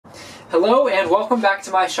Hello and welcome back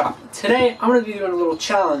to my shop. Today I'm going to be doing a little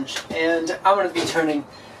challenge and I'm going to be turning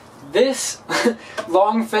this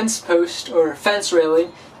long fence post or fence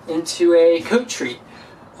railing into a coat tree.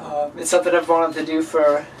 It's something I've wanted to do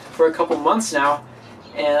for a couple months now,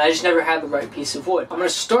 and I just never had the right piece of wood. I'm going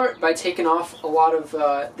to start by taking off a lot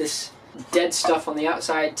of this dead stuff on the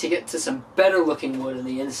outside to get to some better looking wood on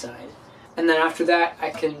the inside. And then after that I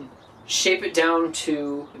can shape it down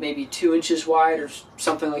to maybe 2 inches wide or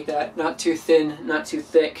something like that. Not too thin, not too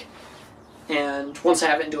thick. And once I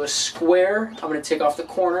have it into a square, I'm going to take off the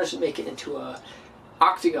corners and make it into a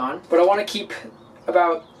octagon. But I want to keep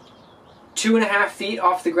about 2.5 feet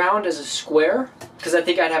off the ground as a square, because I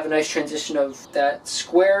think I'd have a nice transition of that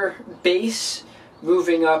square base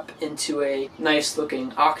moving up into a nice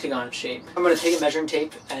looking octagon shape. I'm going to take a measuring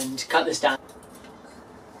tape and cut this down.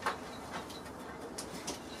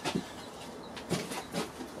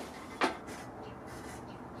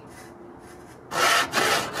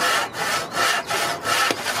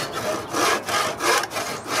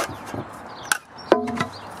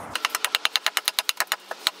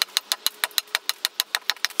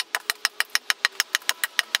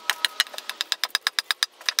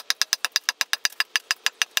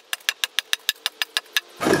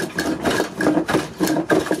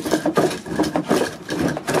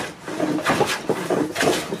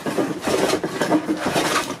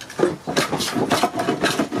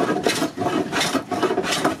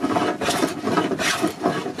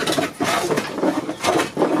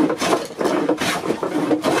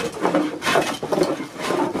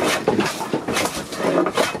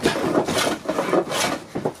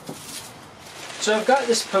 So I've got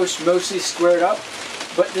this post mostly squared up,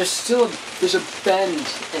 but there's a bend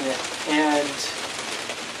in it, and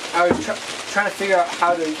I was trying to figure out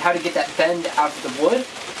how to get that bend out of the wood,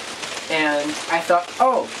 and I thought,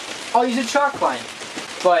 oh, I'll use a chalk line,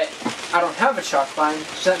 but I don't have a chalk line,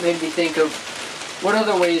 so that made me think of what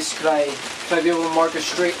other ways could I be able to mark a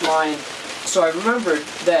straight line. So I remembered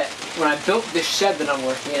that when I built this shed that I'm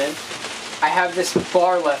working in, I have this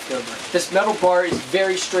bar left over. This metal bar is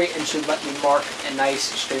very straight and should let me mark a nice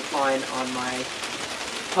straight line on my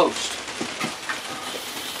post.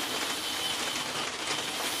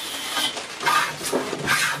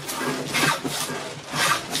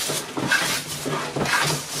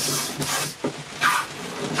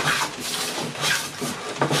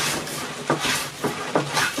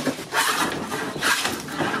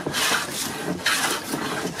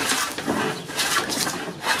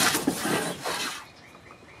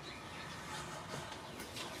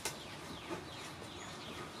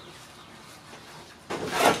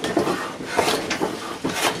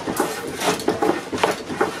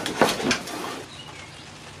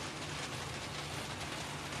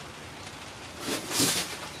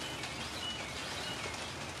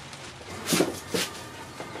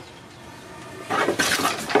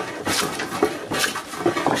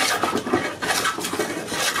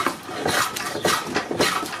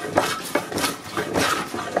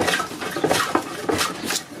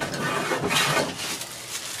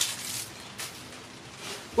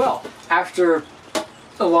 Well, after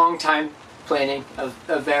a long time planning,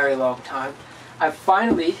 a very long time, I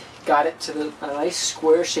finally got it to a nice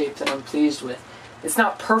square shape that I'm pleased with. It's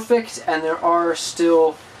not perfect, and there are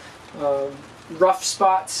still rough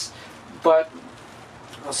spots, but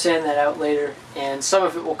I'll sand that out later, and some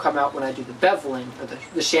of it will come out when I do the beveling, or the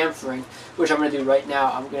chamfering, which I'm going to do right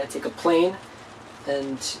now. I'm going to take a plane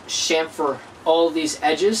and chamfer all of these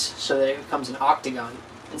edges so that it becomes an octagon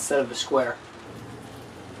instead of a square.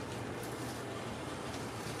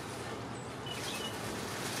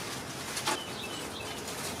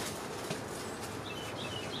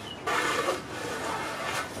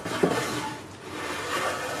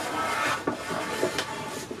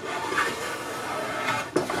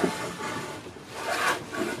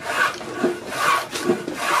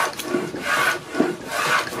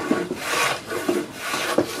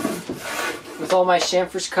 With all my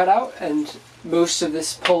chamfers cut out and most of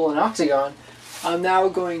this pole and octagon, I'm now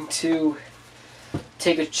going to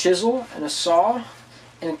take a chisel and a saw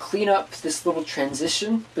and clean up this little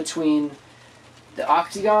transition between the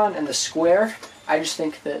octagon and the square. I just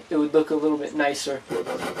think that it would look a little bit nicer.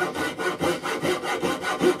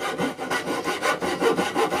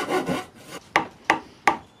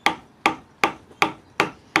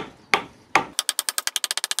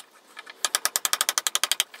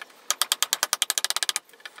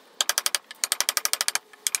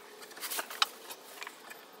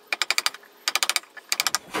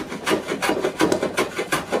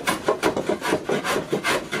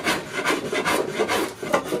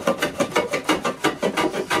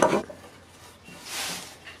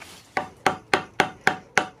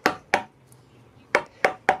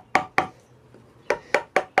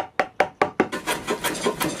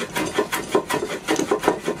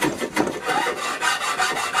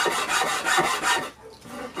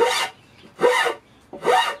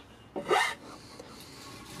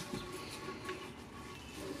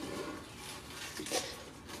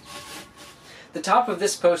 the top of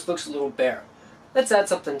this post looks a little bare. Let's add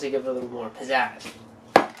something to give it a little more pizzazz.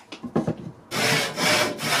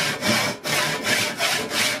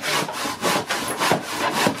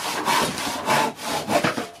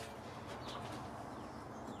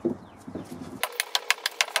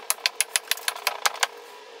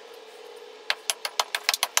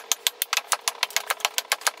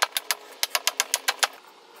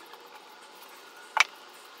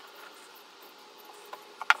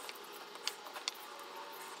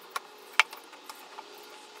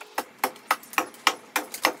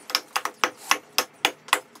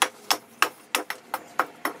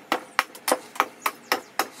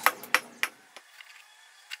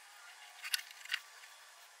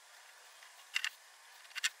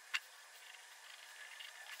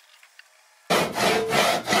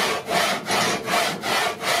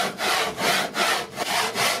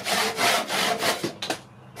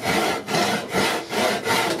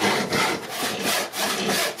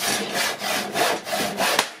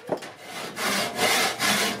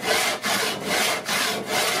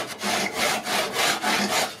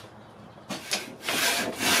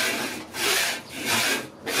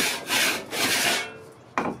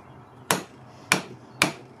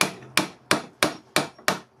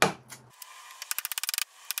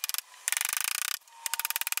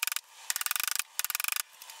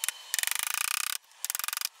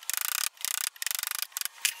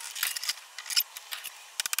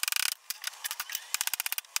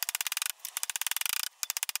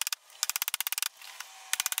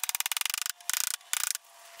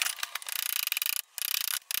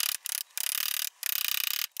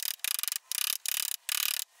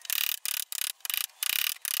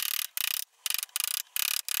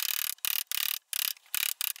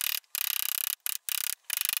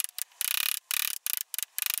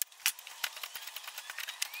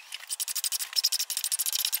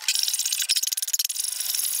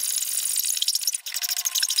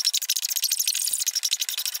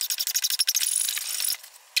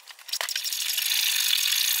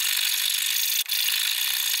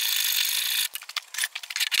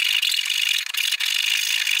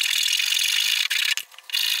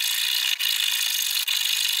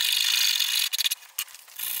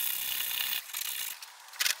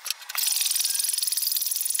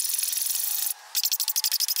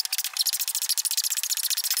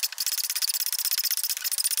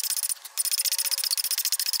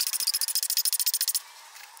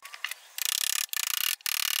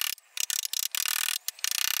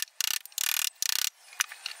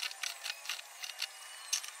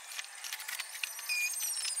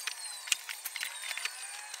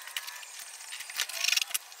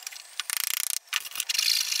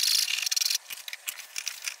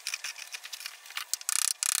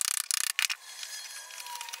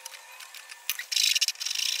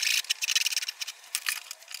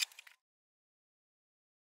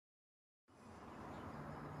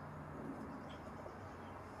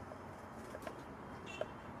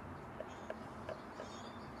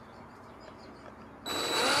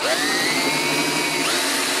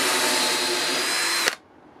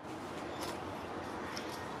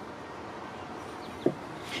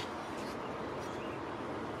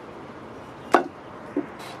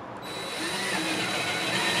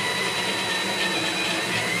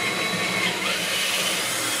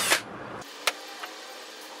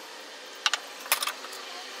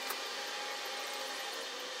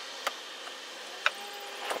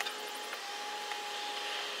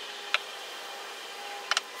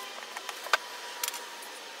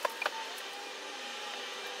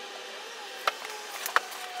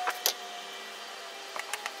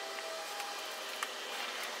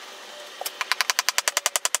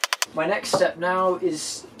 My next step now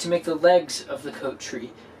is to make the legs of the coat tree.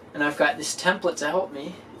 And I've got this template to help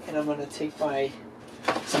me, and I'm going to take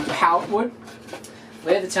some pallet wood,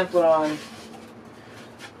 lay the template on,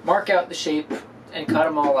 mark out the shape, and cut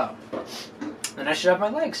them all out. And I should have my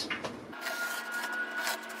legs.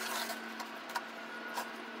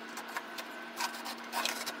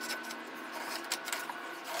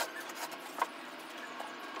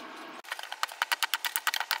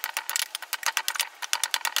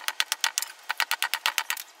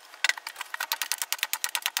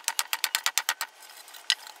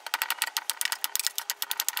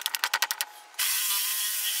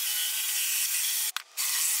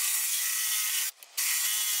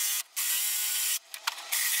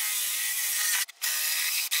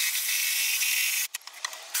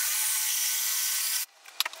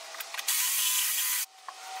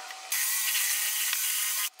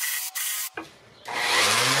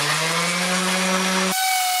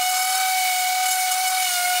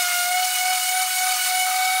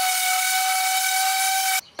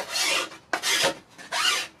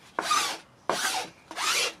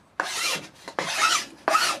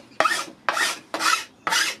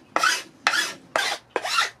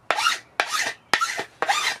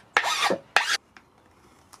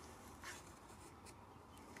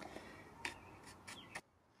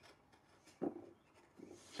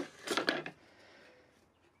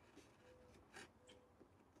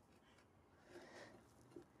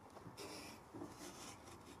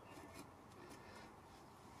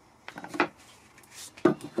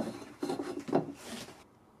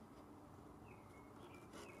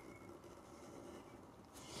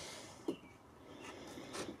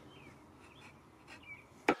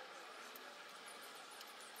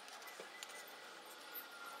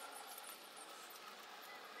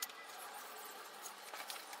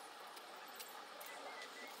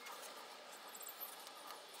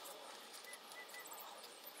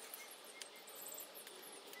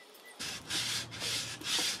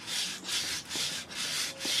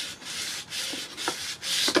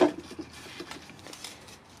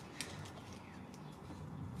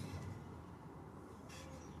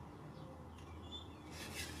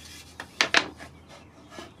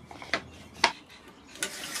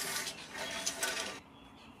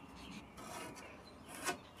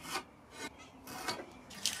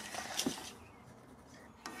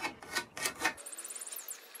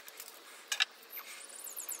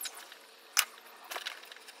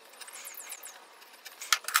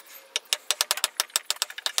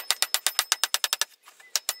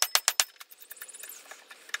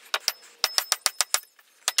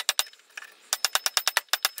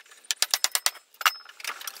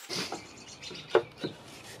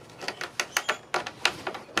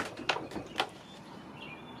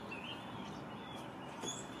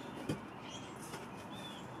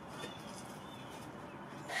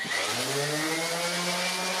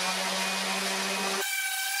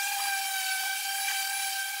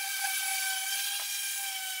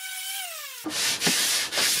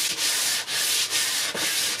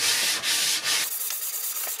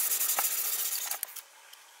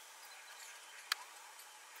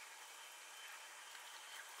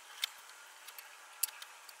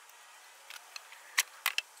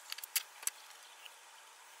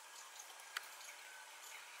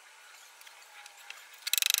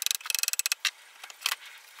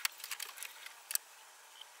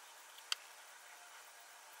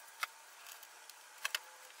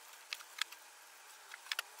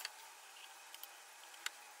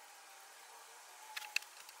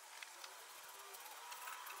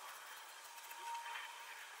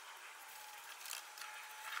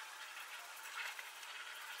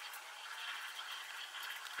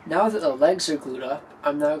 Now that the legs are glued up,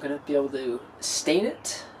 I'm now going to be able to stain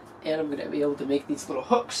it, and I'm going to be able to make these little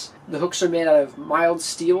hooks. The hooks are made out of mild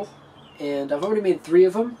steel, and I've already made 3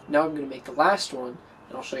 of them. Now I'm going to make the last one,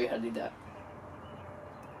 and I'll show you how to do that.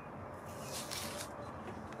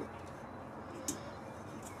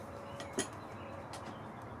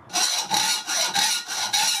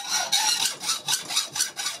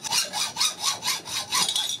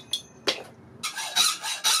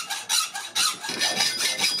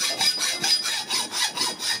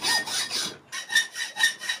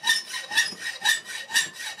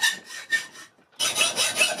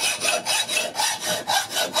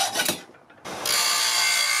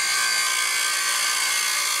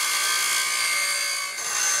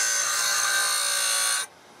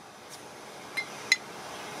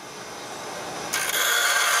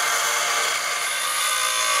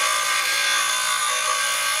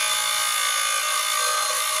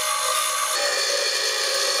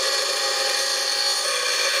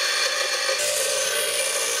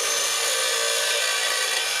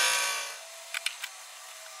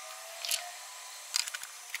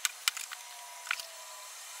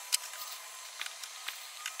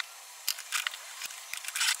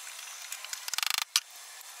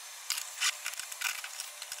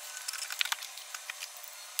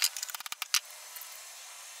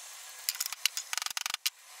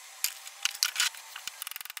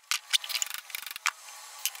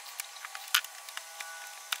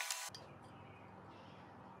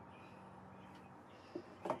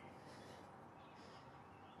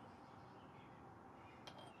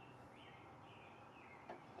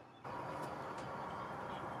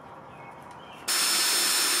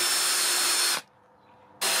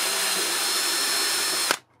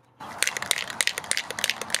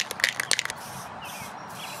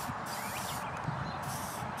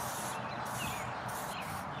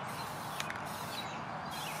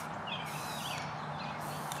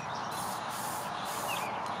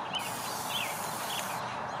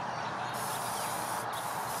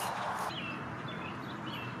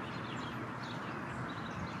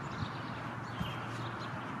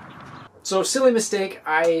 So, silly mistake,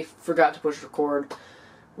 I forgot to push record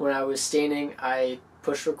when I was staining. I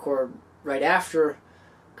pushed record right after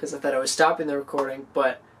because I thought I was stopping the recording,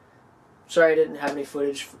 but sorry I didn't have any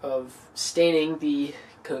footage of staining the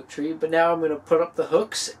coat tree. But now I'm going to put up the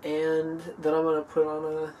hooks, and then I'm going to put on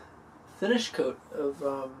a finish coat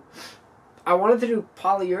of, I wanted to do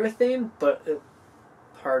polyurethane, but it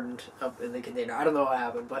hardened up in the container. I don't know what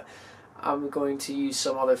happened, but I'm going to use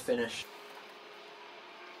some other finish.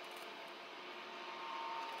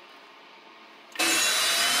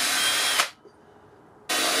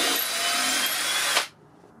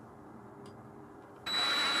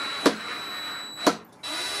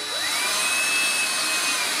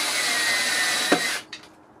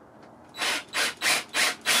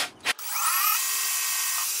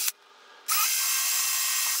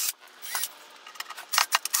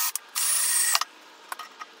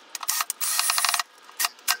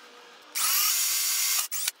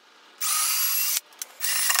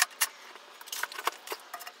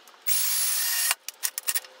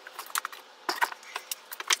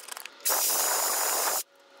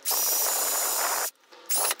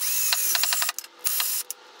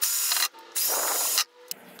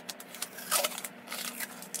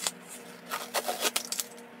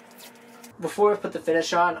 Before I put the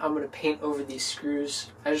finish on, I'm going to paint over these screws.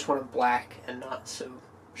 I just want them black and not so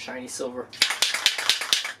shiny silver.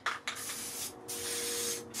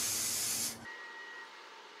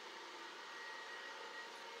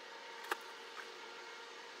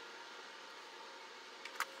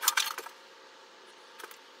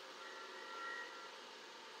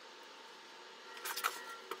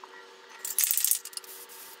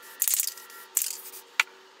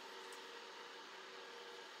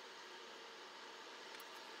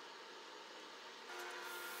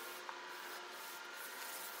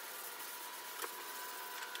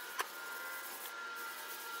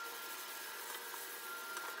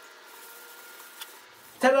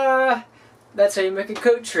 Ta-da! That's how you make a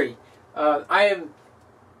coat tree. I am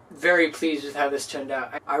very pleased with how this turned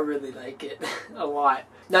out. I really like it a lot.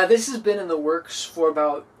 Now this has been in the works for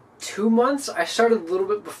about 2 months. I started a little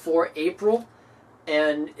bit before April,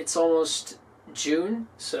 and it's almost June,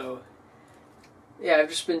 so yeah, I've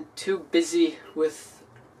just been too busy with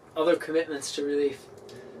other commitments to really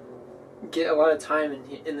get a lot of time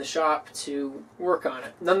in the shop to work on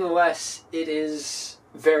it. Nonetheless, it is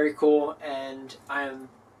very cool, and I am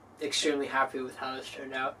extremely happy with how this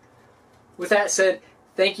turned out. With that said,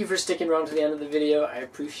 thank you for sticking around to the end of the video. I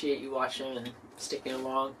appreciate you watching and sticking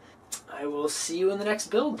along. I will see you in the next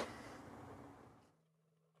build.